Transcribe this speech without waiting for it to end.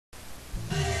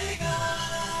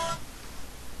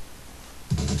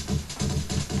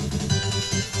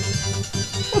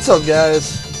What's up,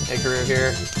 guys? Ikaru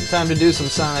here. Time to do some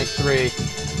Sonic 3.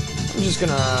 I'm just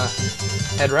gonna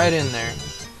head right in there.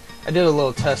 I did a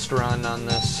little test run on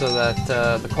this so that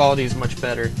the quality is much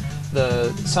better.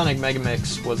 The Sonic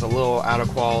Megamix was a little out of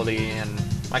quality and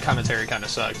my commentary kind of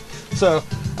sucked. So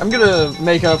I'm gonna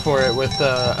make up for it with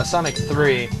a Sonic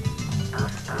 3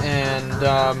 and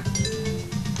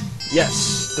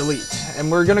yes, delete.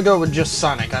 And we're gonna go with just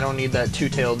Sonic. I don't need that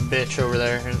two-tailed bitch over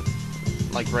there,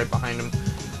 like right behind him.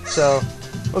 So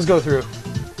let's go through.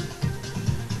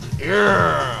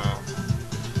 Yeah.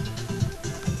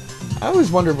 I always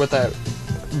wondered what that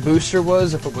booster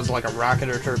was, if it was like a rocket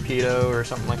or torpedo or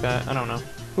something like that. I don't know.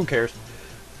 Who cares?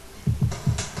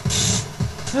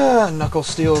 Knuckles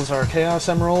steals our Chaos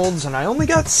Emeralds, and I only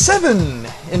got 7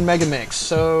 in Megamix,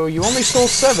 so you only stole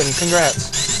 7.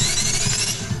 Congrats.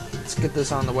 Let's get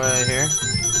this on the way here.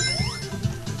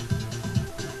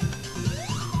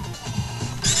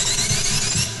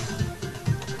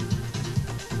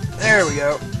 There we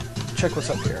go. Check what's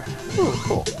up here. Ooh,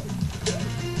 cool.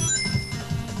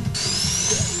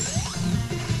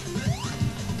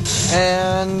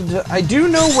 And I do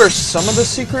know where some of the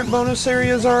secret bonus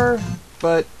areas are,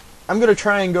 but I'm going to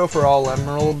try and go for all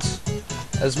emeralds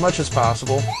as much as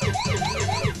possible.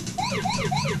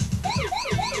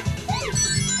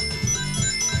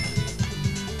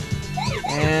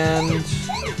 And...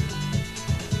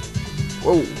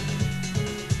 whoa.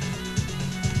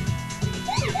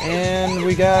 And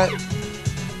we got...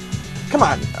 come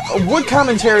on, what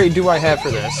commentary do I have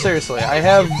for this? Seriously, I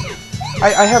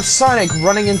have Sonic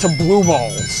running into blue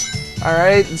balls.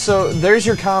 Alright, so there's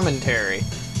your commentary.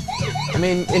 I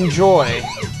mean, enjoy,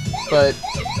 but...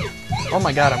 oh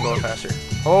my god, I'm going faster.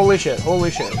 Holy shit, holy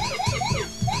shit.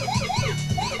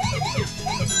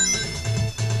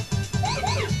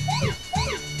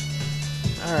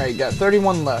 Alright, got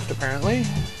 31 left, apparently.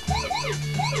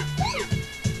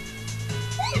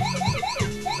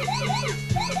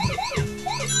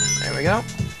 There we go.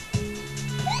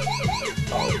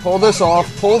 Oh, pull this off,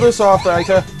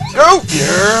 Ica. Go!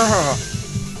 Yeah!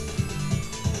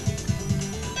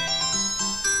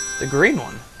 The green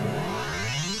one.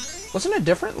 Wasn't it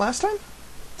different last time?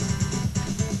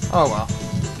 Oh well.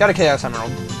 Got a Chaos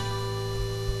Emerald.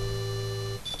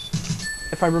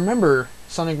 If I remember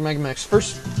Sonic Megamix,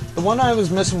 first, the one I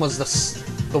was missing was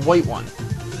the white one.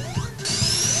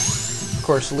 Of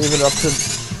course, leave it up to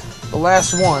the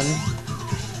last one.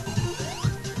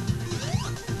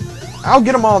 I'll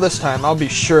get them all this time, I'll be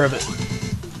sure of it.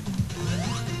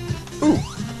 Ooh,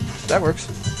 that works.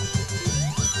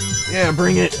 Yeah,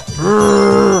 bring it.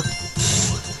 Brrr.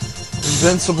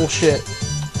 Invincible shit.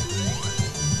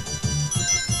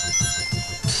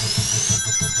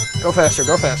 Go faster,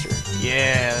 go faster.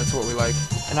 Yeah, that's what we like.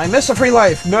 And I miss a free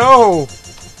life. No!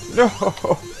 No!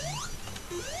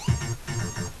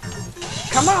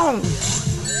 Come on!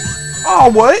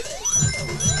 Oh, what?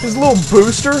 His little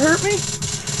booster hurt me?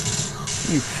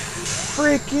 You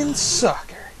freaking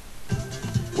sucker.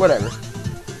 Whatever.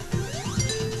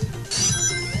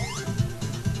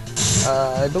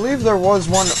 I believe there was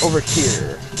one over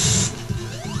here.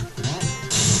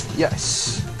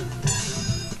 Yes.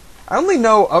 I only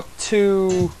know up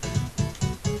to...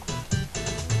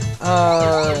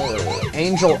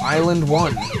 Angel Island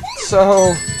 1.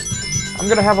 So, I'm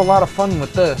gonna have a lot of fun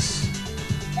with this.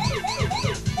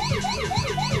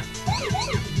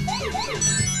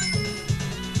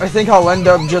 I think I'll end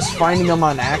up just finding them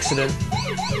on accident.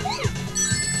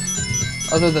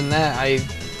 Other than that, I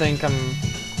think I'm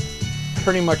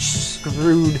pretty much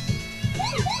screwed.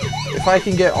 If I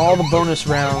can get all the bonus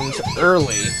rounds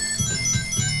early,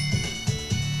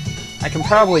 I can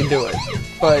probably do it.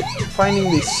 But finding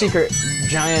these secret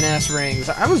giant-ass rings,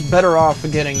 I was better off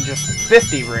getting just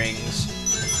 50 rings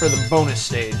for the bonus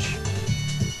stage.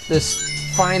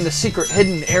 This find the secret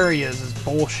hidden areas is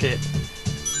bullshit.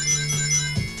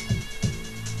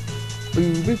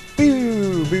 Boo, boo,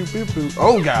 boo, boo, boo, boo.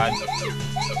 Oh god.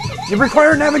 You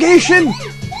require navigation!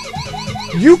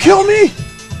 You kill me!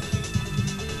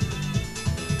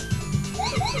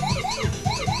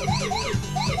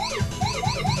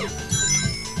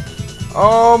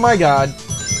 Oh my god.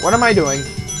 What am I doing?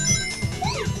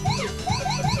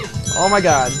 Oh my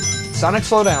god. Sonic,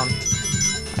 slow down.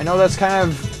 I know that's kind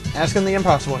of asking the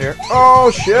impossible here.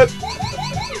 Oh shit!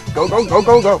 Go, go, go,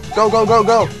 go, go! Go, go, go,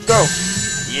 go! Go!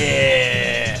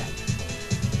 Yeah!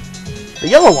 The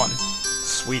yellow one!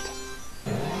 Sweet.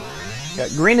 Got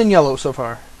green and yellow so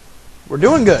far. We're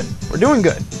doing good. We're doing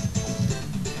good.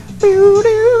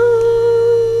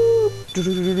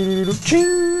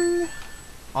 Ching!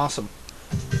 Awesome.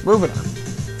 Moving on.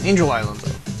 Angel Island,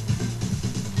 though.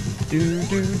 Do,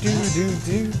 do, do, do,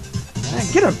 do. Man,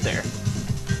 get up there.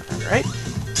 Alright.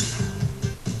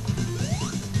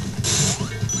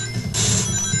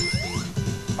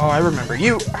 Oh, I remember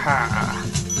you. Ha.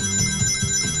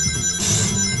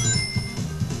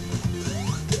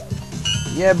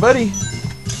 Yeah, buddy.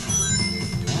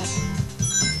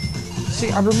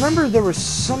 See, I remember there was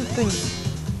something...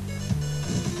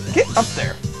 Get up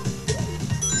there.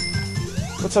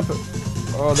 What's up?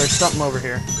 Oh, there's something over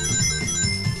here.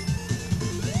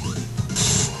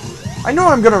 I know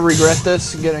I'm gonna regret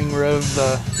this, getting rid of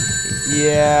the...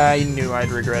 Yeah, I knew I'd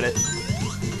regret it.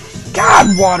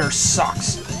 God, water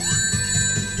sucks!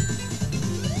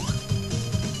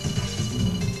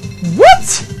 What?!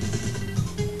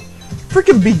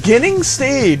 Freaking beginning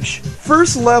stage!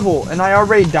 First level, and I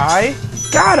already die?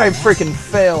 God, I freaking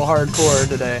fail hardcore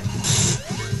today.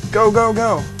 Go, go,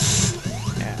 go.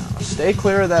 Yeah, stay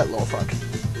clear of that little fuck.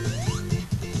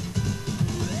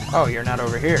 Oh, you're not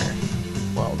over here.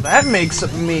 Well, that makes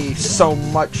me so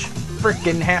much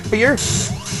freaking happier.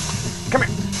 Come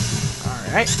here.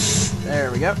 Alright.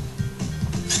 There we go.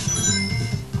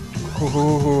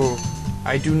 Ooh,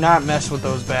 I do not mess with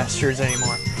those bastards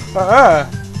anymore.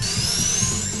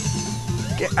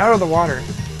 Get out of the water.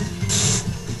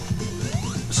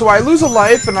 So I lose a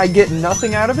life and I get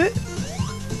nothing out of it?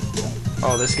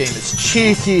 Oh, this game is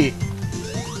cheeky.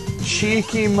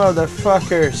 Cheeky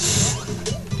motherfuckers.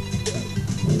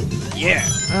 Yeah.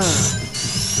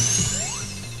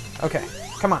 Okay,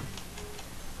 come on.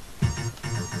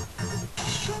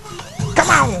 Come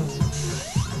on!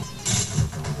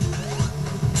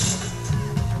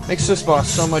 Makes this boss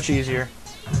so much easier.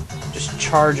 Just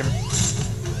charge him.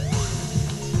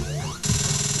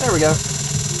 There we go.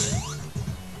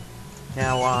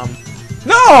 Now,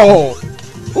 no!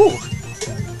 Ooh.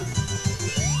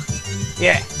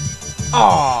 Yeah.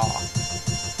 Aww.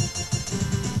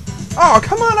 Oh,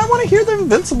 come on, I want to hear the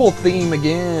Invincible theme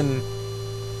again.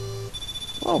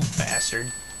 Oh,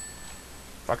 bastard.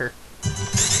 Fucker.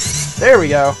 There we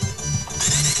go.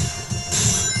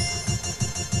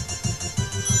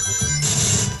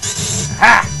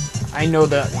 Ha! I know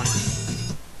that one.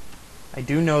 I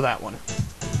do know that one.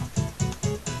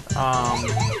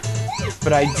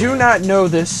 But I do not know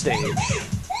this stage.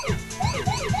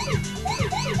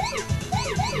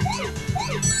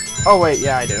 Oh wait,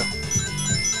 yeah, I do.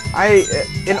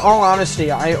 In all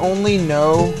honesty, I only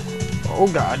know... Oh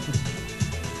god.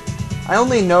 I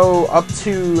only know up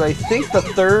to, I think, the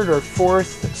 3rd or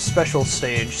 4th special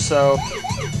stage, so...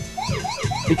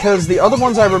 Because the other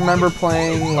ones I remember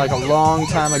playing, like, a long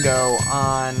time ago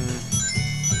on...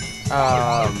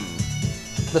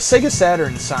 the Sega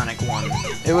Saturn Sonic one.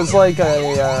 It was like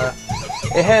a...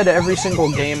 it had every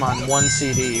single game on one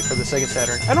CD for the Sega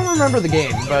Saturn. I don't remember the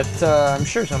game, but I'm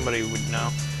sure somebody would know.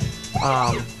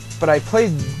 But I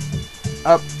played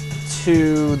up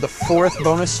to the 4th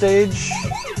bonus stage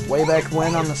way back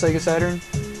when on the Sega Saturn.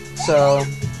 So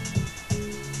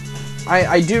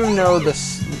I do know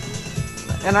this,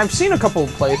 and I've seen a couple of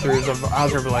playthroughs of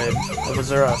Azurblade of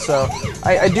Azura, so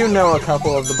I do know a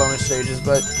couple of the bonus stages,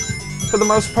 but for the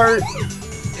most part,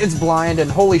 it's blind, and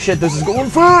holy shit, this is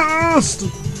going fast!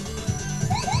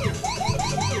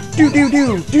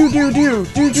 Do-do-do!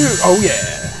 Oh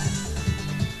yeah!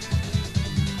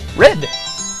 Red!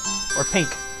 Or pink.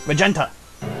 Magenta.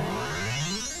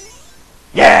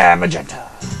 Yeah, magenta!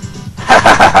 Ha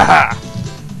ha ha ha!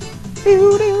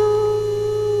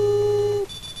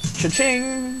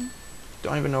 Cha-ching!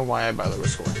 Don't even know why I bother with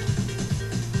score.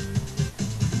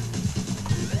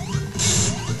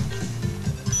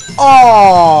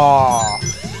 Aww!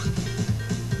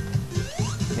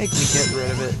 Make me get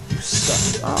rid of it, you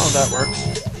suck. Oh, that works.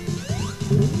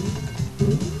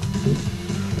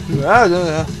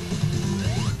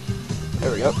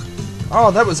 There we go.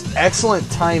 Oh, that was excellent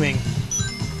timing.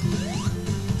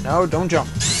 No, don't jump.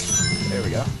 There we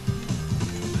go.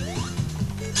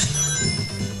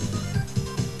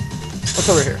 What's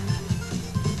over here?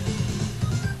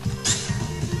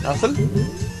 Nothing?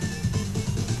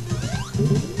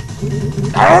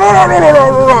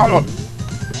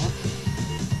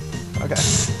 Okay.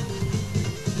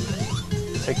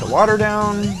 Take the water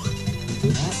down.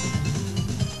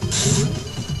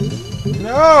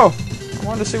 No! I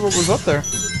wanted to see what was up there.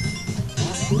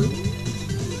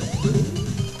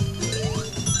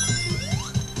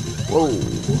 Whoa.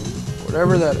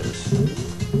 Whatever that is.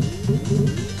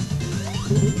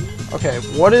 Okay,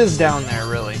 what is down there,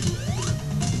 really?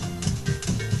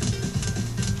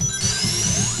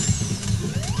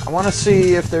 I want to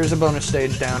see if there's a bonus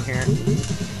stage down here.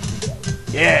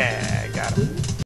 Yeah, got it.